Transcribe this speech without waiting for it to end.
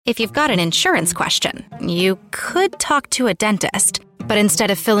If you've got an insurance question, you could talk to a dentist. But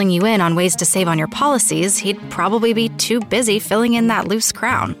instead of filling you in on ways to save on your policies, he'd probably be too busy filling in that loose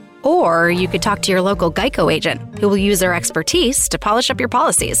crown. Or you could talk to your local Geico agent, who will use their expertise to polish up your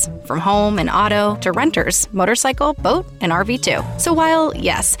policies, from home and auto to renters, motorcycle, boat, and RV too. So while,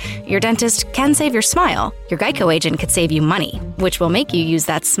 yes, your dentist can save your smile, your Geico agent could save you money, which will make you use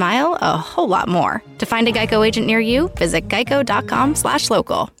that smile a whole lot more. To find a Geico agent near you, visit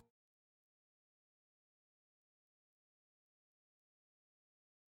geico.com/local.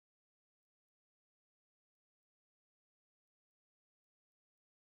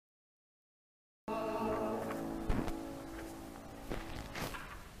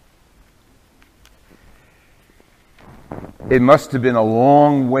 It must have been a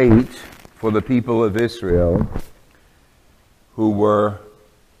long wait for the people of Israel who were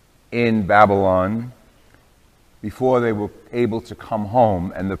in Babylon before they were able to come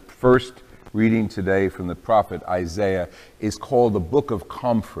home. And the first reading today from the prophet Isaiah is called the Book of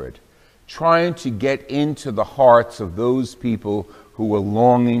Comfort, trying to get into the hearts of those people who were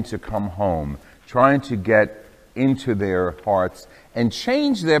longing to come home, trying to get into their hearts and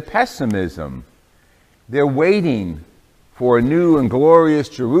change their pessimism. They're waiting for a new and glorious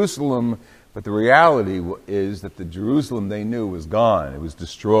Jerusalem, but the reality is that the Jerusalem they knew was gone. It was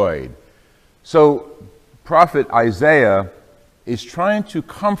destroyed. So prophet Isaiah is trying to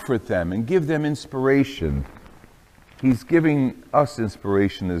comfort them and give them inspiration. He's giving us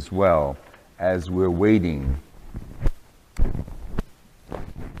inspiration as well as we're waiting.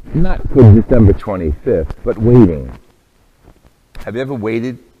 Not for December 25th, but waiting. Have you ever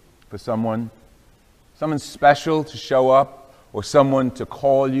waited for someone special to show up, or someone to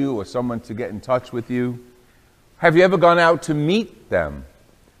call you, or someone to get in touch with you? Have you ever gone out to meet them,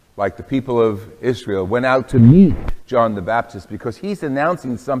 like the people of Israel went out to meet John the Baptist, because he's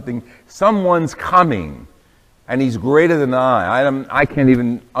announcing something, someone's coming, and he's greater than I can't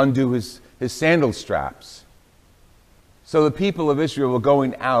even undo his sandal straps. So the people of Israel were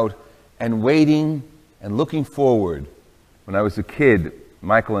going out and waiting and looking forward. When I was a kid,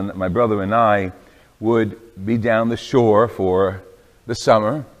 Michael and my brother and I would be down the shore for the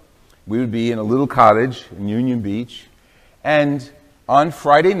summer. We would be in a little cottage in Union Beach. And on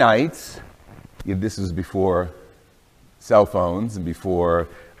Friday nights, this was before cell phones and before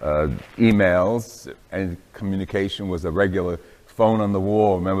emails, and communication was a regular phone on the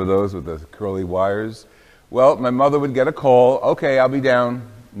wall. Remember those with the curly wires? Well, my mother would get a call. Okay, I'll be down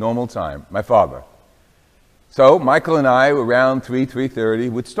normal time. My father. So Michael and I, around 3:30,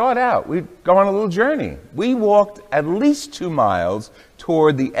 would start out. We'd go on a little journey. We walked at least 2 miles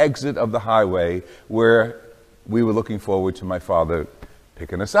toward the exit of the highway where we were looking forward to my father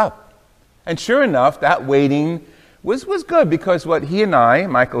picking us up. And sure enough, that waiting was good, because what he and I,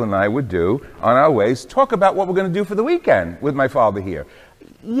 Michael and I, would do on our ways, talk about what we're going to do for the weekend with my father here.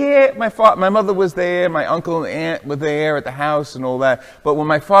 Yeah, my mother was there, my uncle and aunt were there at the house and all that. But when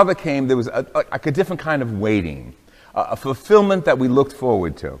my father came, there was a different kind of waiting, a fulfillment that we looked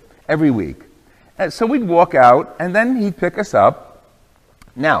forward to every week. And so we'd walk out, and then he'd pick us up.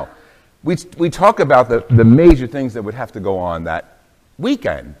 Now, we talk about the major things that would have to go on that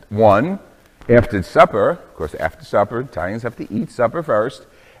weekend. One, after supper, of course, after supper, Italians have to eat supper first,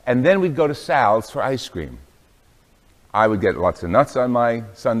 and then we'd go to Sal's for ice cream. I would get lots of nuts on my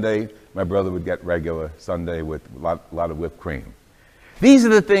sundae. My brother would get regular sundae with a lot of whipped cream. These are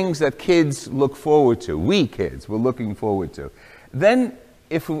the things that kids look forward to. We kids were looking forward to. Then,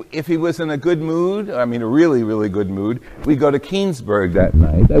 if he was in a good mood, a really, really good mood, we'd go to Keensburg that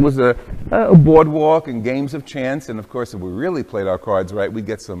night. That was a boardwalk and games of chance. And of course, if we really played our cards right, we'd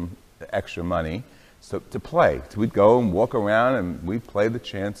get some extra money to play. So we'd go and walk around, and we'd play the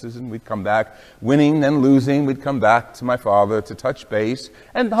chances, and we'd come back winning, then losing. We'd come back to my father to touch base,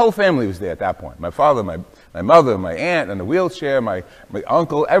 and the whole family was there at that point. My father, my mother, my aunt in the wheelchair, my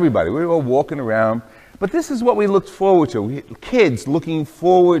uncle, everybody. We were all walking around. But this is what we looked forward to. Kids looking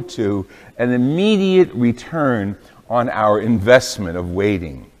forward to an immediate return on our investment of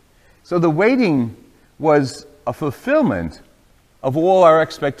waiting. So the waiting was a fulfillment of all our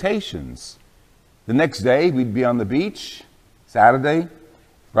expectations. The next day, we'd be on the beach, Saturday,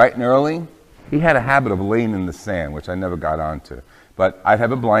 bright and early. He had a habit of laying in the sand, which I never got onto. But I'd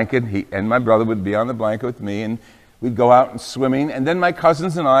have a blanket, he and my brother would be on the blanket with me, and we'd go out and swimming. And then my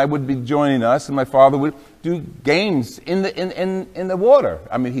cousins and I would be joining us, and my father would do games in the water.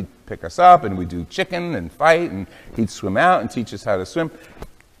 He'd pick us up, and we'd do chicken and fight, and he'd swim out and teach us how to swim.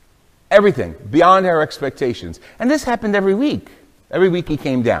 Everything beyond our expectations. And this happened every week. Every week he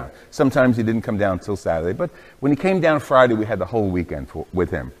came down. Sometimes he didn't come down until Saturday, but when he came down Friday, we had the whole weekend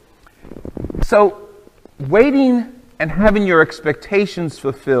with him. So, waiting and having your expectations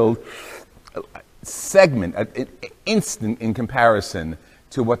fulfilled, instant in comparison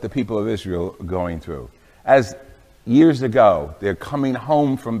to what the people of Israel are going through. As years ago, they're coming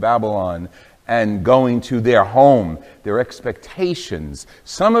home from Babylon and going to their home, their expectations,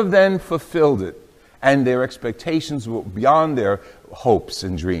 some of them fulfilled it, and their expectations were beyond their hopes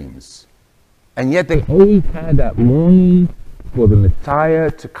and dreams. And yet they always had that longing for the Messiah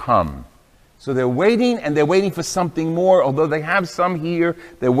to come. So they're waiting, and they're waiting for something more. Although they have some here,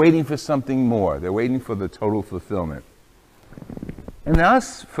 they're waiting for something more. They're waiting for the total fulfillment. And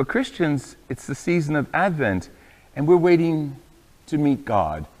us, for Christians, it's the season of Advent, and we're waiting to meet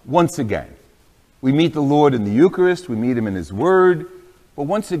God once again. We meet the Lord in the Eucharist, we meet him in his Word, but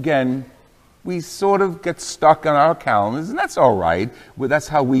once again, we sort of get stuck on our calendars, and that's all right. That's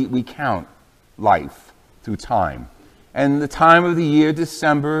how we count life through time. And the time of the year,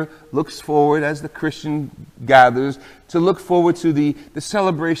 December, looks forward, as the Christian gathers, to look forward to the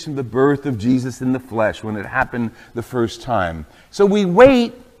celebration of the birth of Jesus in the flesh, when it happened the first time. So we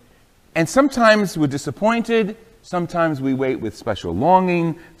wait, and sometimes we're disappointed, sometimes we wait with special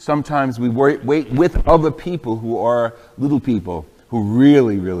longing, sometimes we wait with other people who are little people, who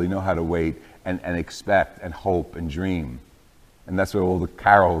really, really know how to wait and expect and hope and dream. And that's where all the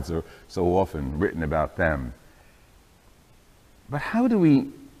carols are so often written about them. But how do we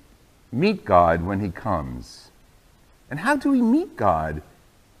meet God when he comes? And how do we meet God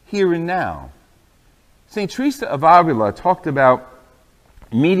here and now? St. Teresa of Avila talked about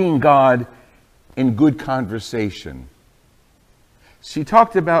meeting God in good conversation. She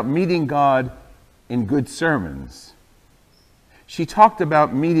talked about meeting God in good sermons. She talked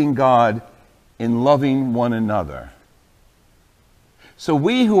about meeting God in loving one another. So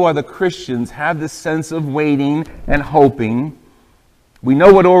we who are the Christians have this sense of waiting and hoping. We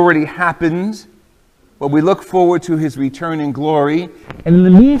know what already happened, but we look forward to his return in glory. And in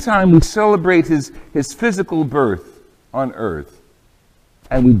the meantime, we celebrate his physical birth on earth.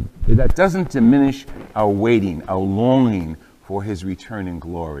 And that doesn't diminish our waiting, our longing for his return in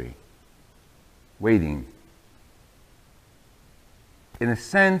glory. Waiting. In a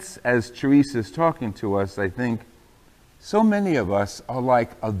sense, as Teresa is talking to us, I think so many of us are like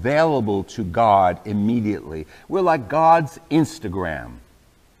available to God immediately. We're like God's Instagram.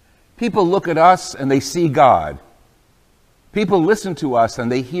 People look at us and they see God. People listen to us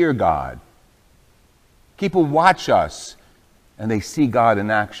and they hear God. People watch us and they see God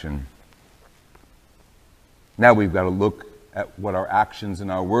in action. Now we've got to look at what our actions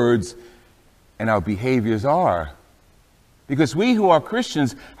and our words and our behaviors are. Because we who are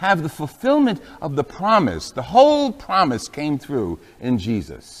Christians have the fulfillment of the promise. The whole promise came through in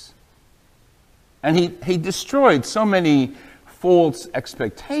Jesus. And he destroyed so many false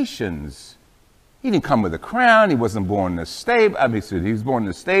expectations. He didn't come with a crown. He wasn't born in a stable. He was born in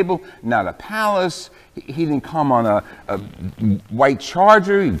a stable, not a palace. He didn't come on a white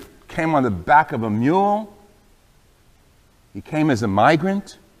charger. He came on the back of a mule. He came as a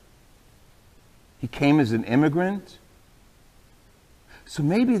migrant. He came as an immigrant. So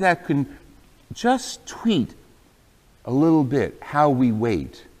maybe that can just tweak a little bit how we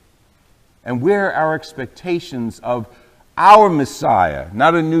wait and where our expectations of our Messiah,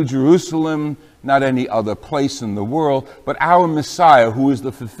 not a New Jerusalem, not any other place in the world, but our Messiah, who is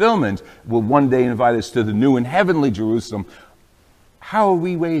the fulfillment, will one day invite us to the new and heavenly Jerusalem. How are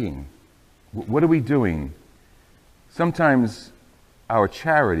we waiting? What are we doing? Sometimes our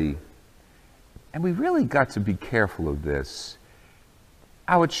charity, and we really got to be careful of this,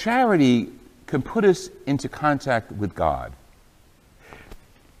 our charity can put us into contact with God.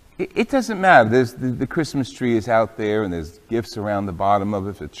 It doesn't matter. There's the Christmas tree is out there, and there's gifts around the bottom of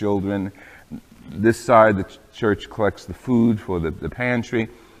it for children. This side, the church collects the food for the pantry.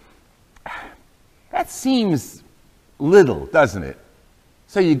 That seems little, doesn't it?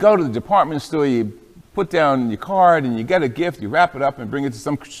 So you go to the department store, you put down your card, and you get a gift, you wrap it up and bring it to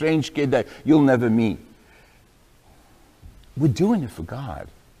some strange kid that you'll never meet. We're doing it for God.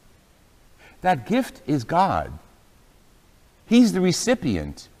 That gift is God. He's the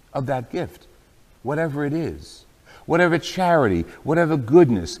recipient of that gift, whatever it is. Whatever charity, whatever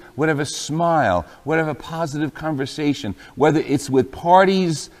goodness, whatever smile, whatever positive conversation, whether it's with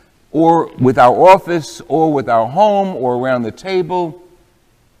parties or with our office or with our home or around the table,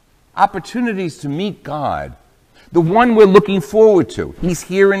 opportunities to meet God, the one we're looking forward to. He's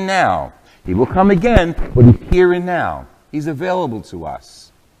here and now. He will come again, but he's here and now. He's available to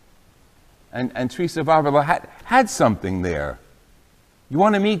us. And Teresa of Avila had something there. You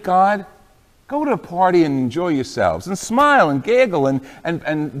want to meet God? Go to a party and enjoy yourselves, and smile and giggle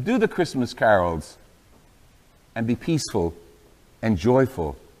and do the Christmas carols, and be peaceful and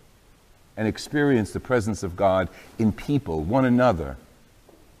joyful and experience the presence of God in people, one another.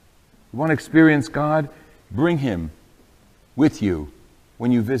 You want to experience God? Bring Him with you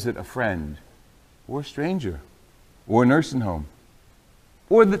when you visit a friend or a stranger or a nursing home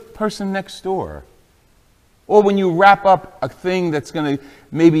or the person next door. Or when you wrap up a thing that's going to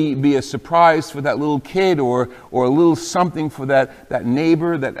maybe be a surprise for that little kid or a little something for that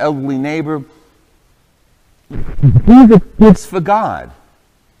neighbor, that elderly neighbor. These are gifts for God.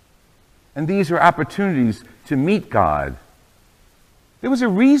 And these are opportunities to meet God. There was a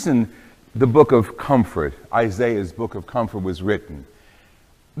reason the book of comfort, Isaiah's book of comfort, was written.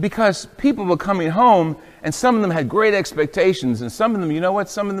 Because people were coming home, and some of them had great expectations, and some of them, you know what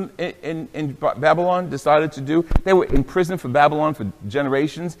some of them in Babylon decided to do? They were in prison for Babylon for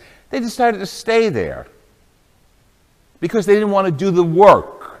generations. They decided to stay there because they didn't want to do the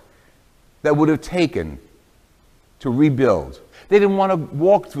work that would have taken to rebuild. They didn't want to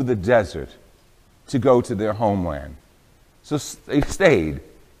walk through the desert to go to their homeland. So they stayed.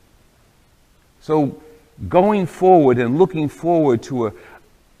 So going forward and looking forward to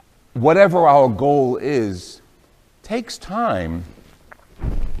whatever our goal is takes time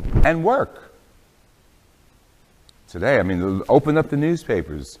and work. Today, open up the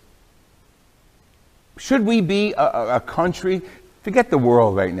newspapers. Should we be a country, forget the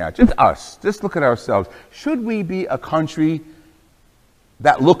world right now, just us, just look at ourselves. Should we be a country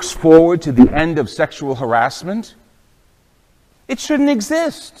that looks forward to the end of sexual harassment? It shouldn't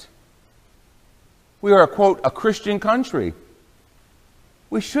exist. We are, quote, a Christian country.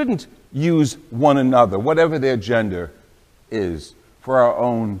 We shouldn't use one another, whatever their gender is, for our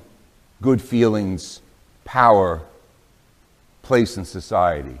own good feelings, power, place in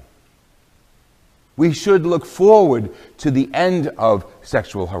society. We should look forward to the end of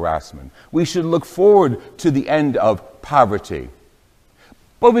sexual harassment. We should look forward to the end of poverty.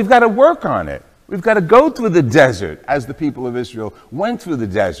 But we've got to work on it. We've got to go through the desert, as the people of Israel went through the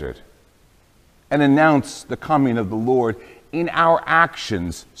desert, and announce the coming of the Lord in our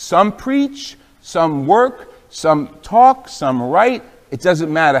actions. Some preach, some work, some talk, some write. It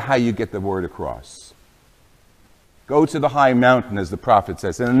doesn't matter how you get the word across. Go to the high mountain, as the prophet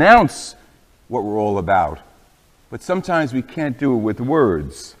says, and announce what we're all about. But sometimes we can't do it with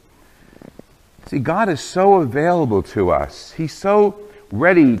words. See, God is so available to us. He's so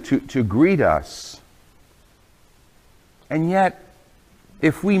ready to greet us. And yet,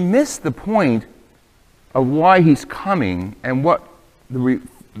 if we miss the point of why He's coming and what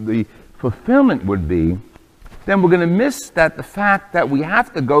the fulfillment would be, then we're going to miss the fact that we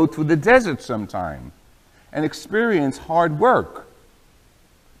have to go through the desert sometime and experience hard work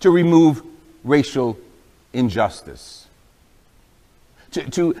to remove racial injustice,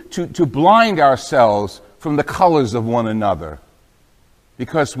 to blind ourselves from the colors of one another,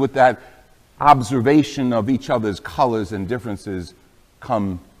 because with that observation of each other's colors and differences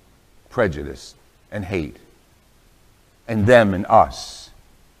come prejudice and hate, and them and us.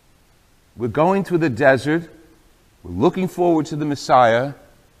 We're going through the desert, we're looking forward to the Messiah,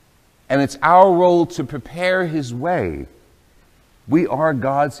 and it's our role to prepare His way. We are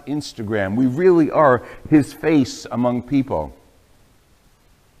God's Instagram. We really are His face among people.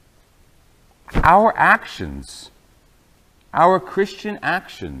 Our actions, our Christian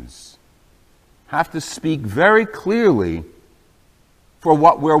actions, have to speak very clearly for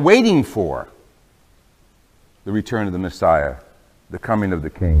what we're waiting for. The return of the Messiah, the coming of the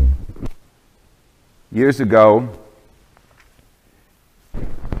King. Years ago,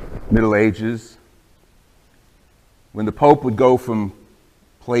 Middle Ages, when the Pope would go from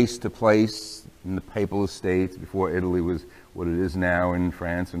place to place in the Papal Estates, before Italy was what it is now, in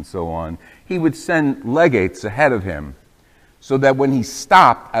France and so on, he would send legates ahead of him so that when he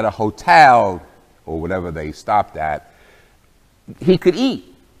stopped at a hotel or whatever they stopped at, he could eat.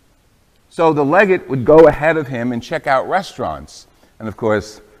 So the legate would go ahead of him and check out restaurants. And of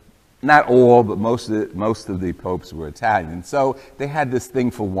course, not all, but most of the popes were Italian. So they had this thing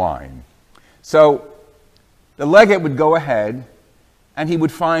for wine. So the legate would go ahead and he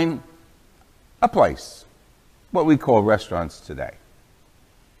would find a place, what we call restaurants today.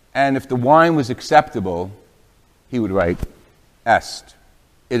 And if the wine was acceptable, he would write, Est,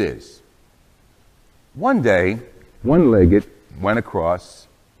 it is. One day, one legate went across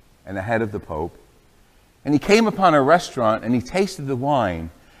and ahead of the Pope, and he came upon a restaurant and he tasted the wine,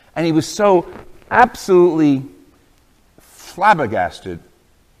 and he was so absolutely flabbergasted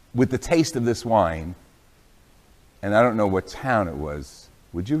with the taste of this wine and I don't know what town it was.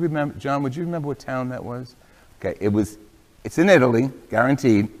 Would you remember, John, would you remember what town that was? Okay, it's in Italy,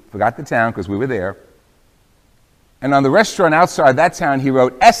 guaranteed. Forgot the town because we were there. And on the restaurant outside that town, he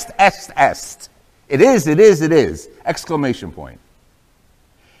wrote, est, est, est. It is, exclamation point.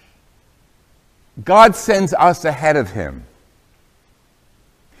 God sends us ahead of him.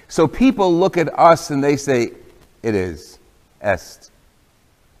 So people look at us and they say, it is, est.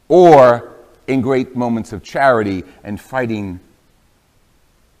 Or in great moments of charity and fighting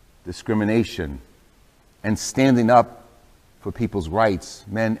discrimination and standing up for people's rights,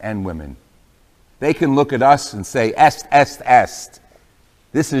 men and women. They can look at us and say, est, est, est.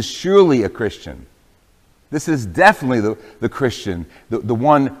 This is surely a Christian. This is definitely the Christian, the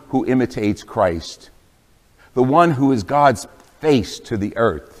one who imitates Christ, the one who is God's face to the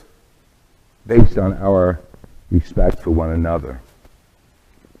earth, based on our respect for one another.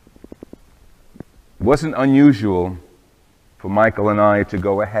 It wasn't unusual for Michael and I to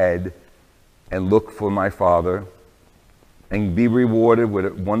go ahead and look for my father and be rewarded with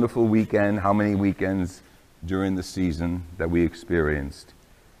a wonderful weekend, how many weekends during the season that we experienced.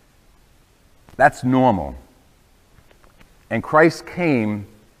 That's normal. And Christ came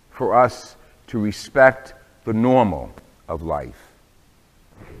for us to respect the normal of life.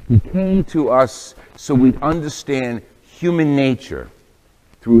 He came to us so we'd understand human nature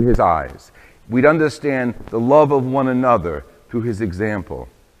through his eyes. We'd understand the love of one another through his example.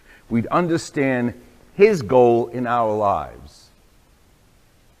 We'd understand his goal in our lives.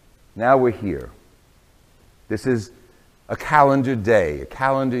 Now we're here. This is a calendar day, a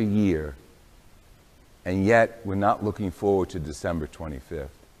calendar year, and yet we're not looking forward to December 25th.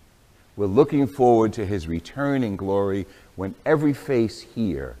 We're looking forward to his return in glory when every face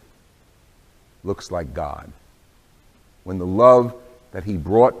here looks like God. When the love that he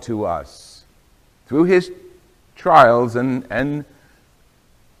brought to us through his trials and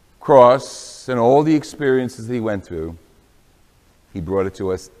cross and all the experiences that he went through, he brought it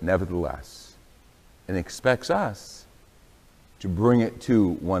to us nevertheless and expects us to bring it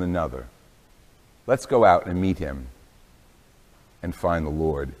to one another. Let's go out and meet him and find the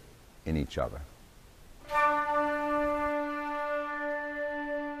Lord in each other.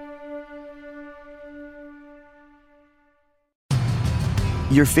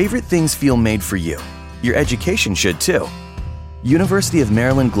 Your favorite things feel made for you. Your education should too. University of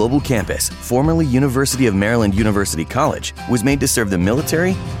Maryland Global Campus, formerly University of Maryland University College, was made to serve the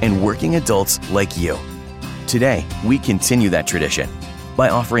military and working adults like you. Today, we continue that tradition by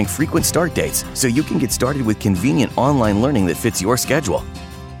offering frequent start dates so you can get started with convenient online learning that fits your schedule,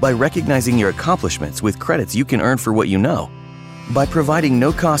 by recognizing your accomplishments with credits you can earn for what you know, by providing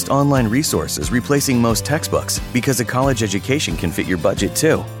no-cost online resources replacing most textbooks because a college education can fit your budget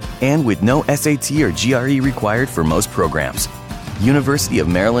too, and with no SAT or GRE required for most programs. University of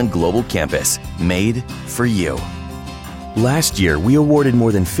Maryland Global Campus, made for you. Last year, we awarded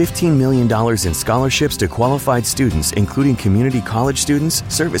more than $15 million in scholarships to qualified students, including community college students,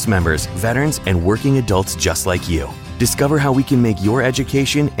 service members, veterans, and working adults just like you. Discover how we can make your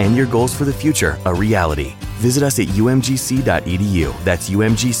education and your goals for the future a reality. Visit us at umgc.edu. That's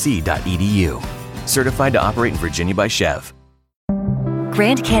umgc.edu. Certified to operate in Virginia by Chev.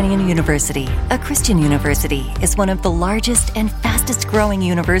 Grand Canyon University, a Christian university, is one of the largest and fastest growing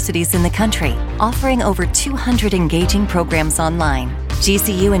universities in the country, offering over 200 engaging programs online.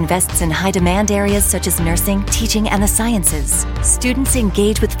 GCU invests in high-demand areas such as nursing, teaching, and the sciences. Students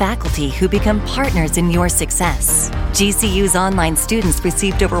engage with faculty who become partners in your success. GCU's online students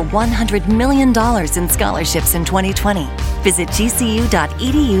received over $100 million in scholarships in 2020. Visit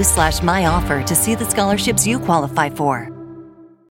gcu.edu/myoffer to see the scholarships you qualify for.